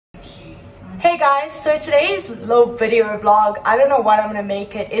Hey guys, so today's little video vlog, I don't know what I'm gonna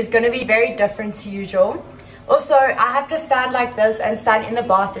make it, is gonna be very different to usual. Also, I have to stand like this and stand in the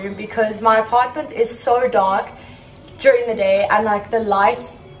bathroom because my apartment is so dark during the day and like the light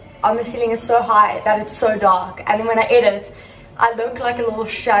on the ceiling is so high that it's so dark, and then when I edit I look like a little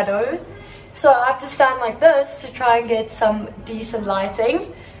shadow, so I have to stand like this to try and get some decent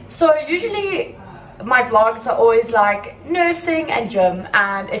lighting. So usually my vlogs are always like nursing and gym,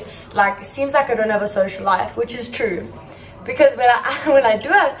 and it's like, it seems like I don't have a social life, which is true, because when I do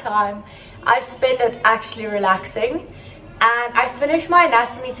have time I spend it actually relaxing. And I finished my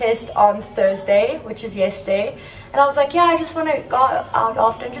anatomy test on Thursday, which is yesterday, and I was like, yeah, I just want to go out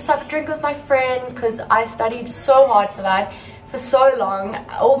after and just have a drink with my friend, because I studied so hard for that for so long.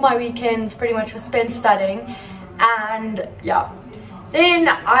 All my weekends pretty much were spent studying, and yeah. Then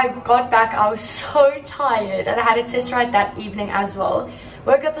I got back, I was so tired, and I had a test right that evening as well.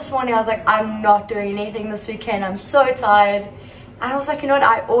 Woke up this morning, I was like, I'm not doing anything this weekend, I'm so tired. And I was like, you know what,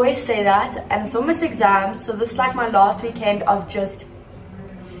 I always say that, and it's almost exams, so this is like my last weekend of just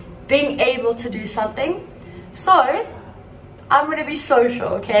being able to do something. So I'm gonna be social,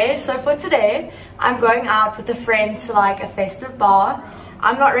 okay? So for today, I'm going out with a friend to like a festive bar.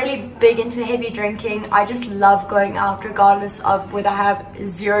 I'm not really big into heavy drinking. I just love going out regardless of whether I have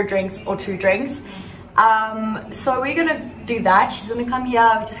 0 drinks or 2 drinks. So we're gonna do that. She's gonna come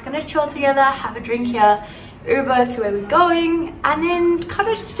here, we're just gonna chill together, have a drink here, Uber to where we're going, and then kind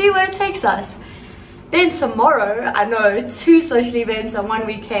of just see where it takes us. Then tomorrow, I know, 2 social events on one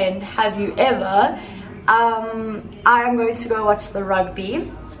weekend, have you ever? I am going to go watch the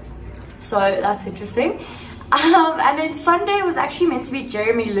rugby, so that's interesting. And then Sunday was actually meant to be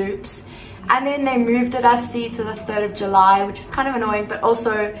Jeremy Loops, and then they moved it, I see, to the 3rd of July, which is kind of annoying, but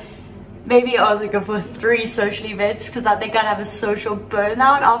also maybe I was looking for 3 social events because I think I'd have a social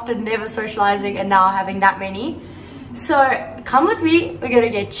burnout after never socializing and now having that many. So come with me, we're gonna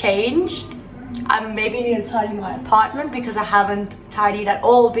get changed. I maybe need to tidy my apartment because I haven't tidied at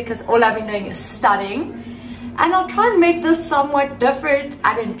all, because all I've been doing is studying, and I'll try and make this somewhat different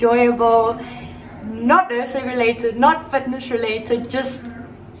and enjoyable. Not nursing related, not fitness related, just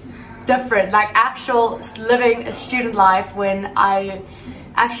different, like actual living a student life when I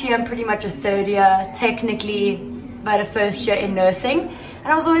actually am pretty much a 3rd year technically, but a 1st year in nursing. And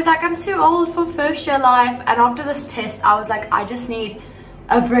I was always like, I'm too old for 1st year life, and after this test I was like, I just need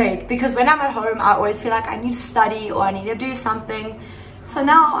a break, because when I'm at home I always feel like I need to study or I need to do something. So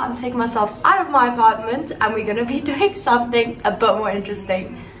now I'm taking myself out of my apartment and we're gonna be doing something a bit more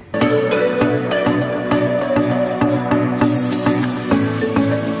interesting.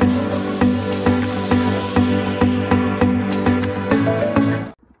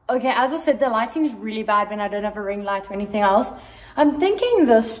 Okay, as I said, the lighting is really bad when I don't have a ring light or anything else. I'm thinking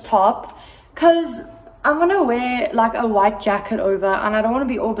this top, because I'm gonna wear like a white jacket over, and I don't want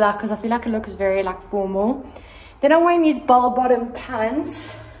to be all black because I feel like it looks very like formal. Then I'm wearing these bell bottom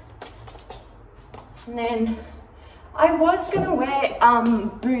pants, and then I was gonna wear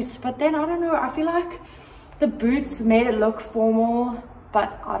boots, but then I don't know, I feel like the boots made it look formal,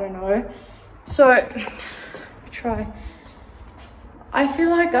 but I don't know. So try. I feel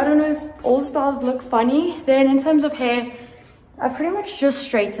like, I don't know if all styles look funny. Then in terms of hair, I pretty much just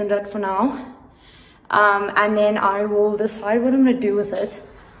straightened it for now. And then I will decide what I'm gonna do with it.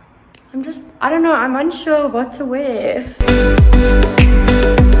 I don't know, I'm unsure what to wear.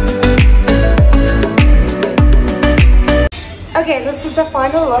 Okay, this is the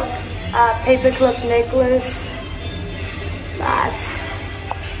final look. Paperclip necklace. That.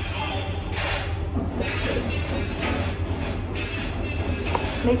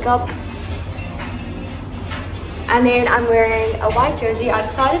 Makeup, and then I'm wearing a white jersey. I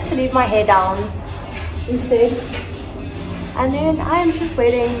decided to leave my hair down instead, and then I'm just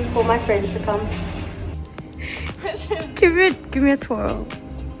waiting for my friend to come. Give me a twirl.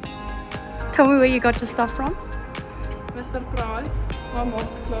 Tell me where you got your stuff from. Mr. Price, my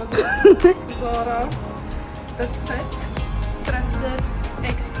mom's closet, Zara, The Fit, Thrifted,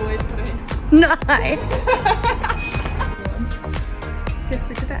 ex-boyfriend. Nice. Yes,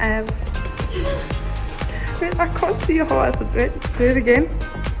 look at the abs. Wait, I can't see your eyes. Wait, do it again.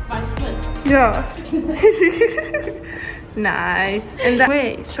 My skin. Yeah. Nice. And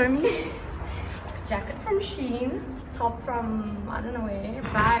wait, show me. Jacket from Shein, top from I don't know where,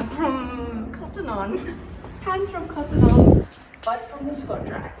 bag from Cotton On, pants from Cotton On, butt from the squat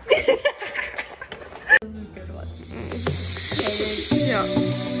rack. This is a good one. Yeah.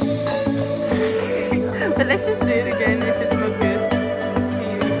 But let's just do it again if it's not good.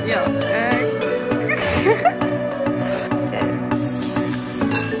 Yeah. Okay.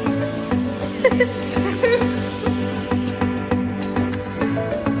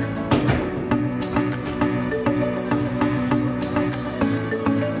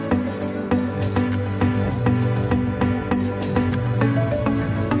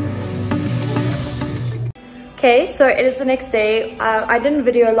 Okay, so it is the next day. I didn't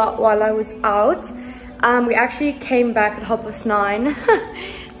video a lot while I was out. We actually came back at 9:30.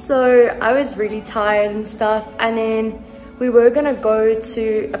 So I was really tired and stuff. And then we were gonna go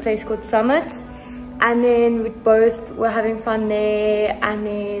to a place called Summit. And then we both were having fun there. And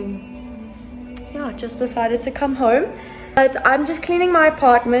then, yeah, just decided to come home. But I'm just cleaning my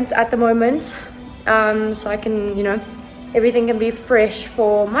apartment at the moment. So I can, you know, everything can be fresh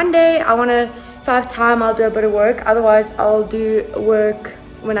for Monday. If I have time, I'll do a bit of work. Otherwise, I'll do work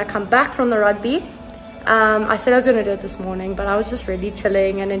when I come back from the rugby. I said I was gonna do it this morning, but I was just really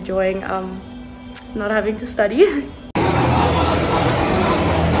chilling and enjoying not having to study.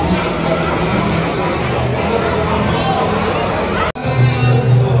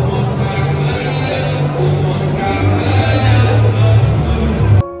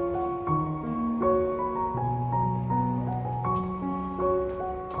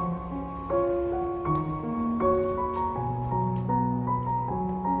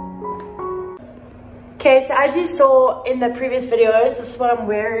 Okay, so as you saw in the previous videos, this is what I'm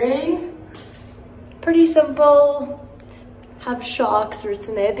wearing. Pretty simple. Have sharks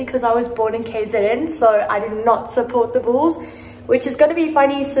written there because I was born in KZN, so I do not support the Bulls, which is going to be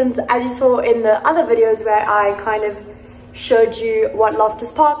funny since, as you saw in the other videos where I kind of showed you what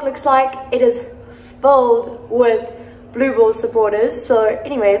Loftus Park looks like, it is filled with Blue Bulls supporters. So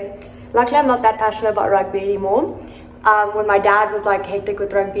anyway, luckily I'm not that passionate about rugby anymore. When my dad was like hectic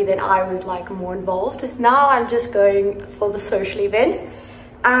with rugby, then I was like more involved. Now I'm just going for the social event.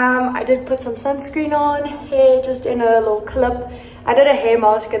 I did put some sunscreen on, hair just in a little clip. I did a hair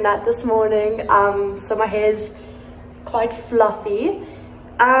mask in that this morning, so my hair's quite fluffy.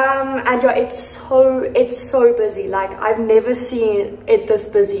 And yeah, it's so busy. Like, I've never seen it this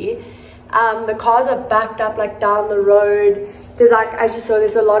busy. The cars are backed up like down the road. There's like, as you saw,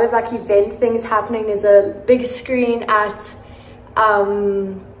 there's a lot of like event things happening. There's a big screen at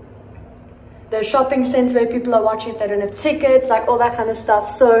the shopping center where people are watching if they don't have tickets, like all that kind of stuff.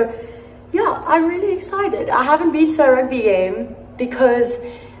 So yeah, I'm really excited. I haven't been to a rugby game because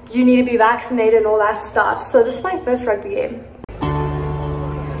you need to be vaccinated and all that stuff. So this is my first rugby game.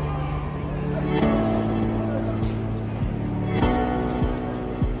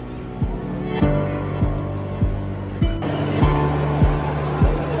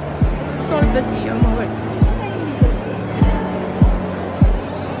 So busy, oh my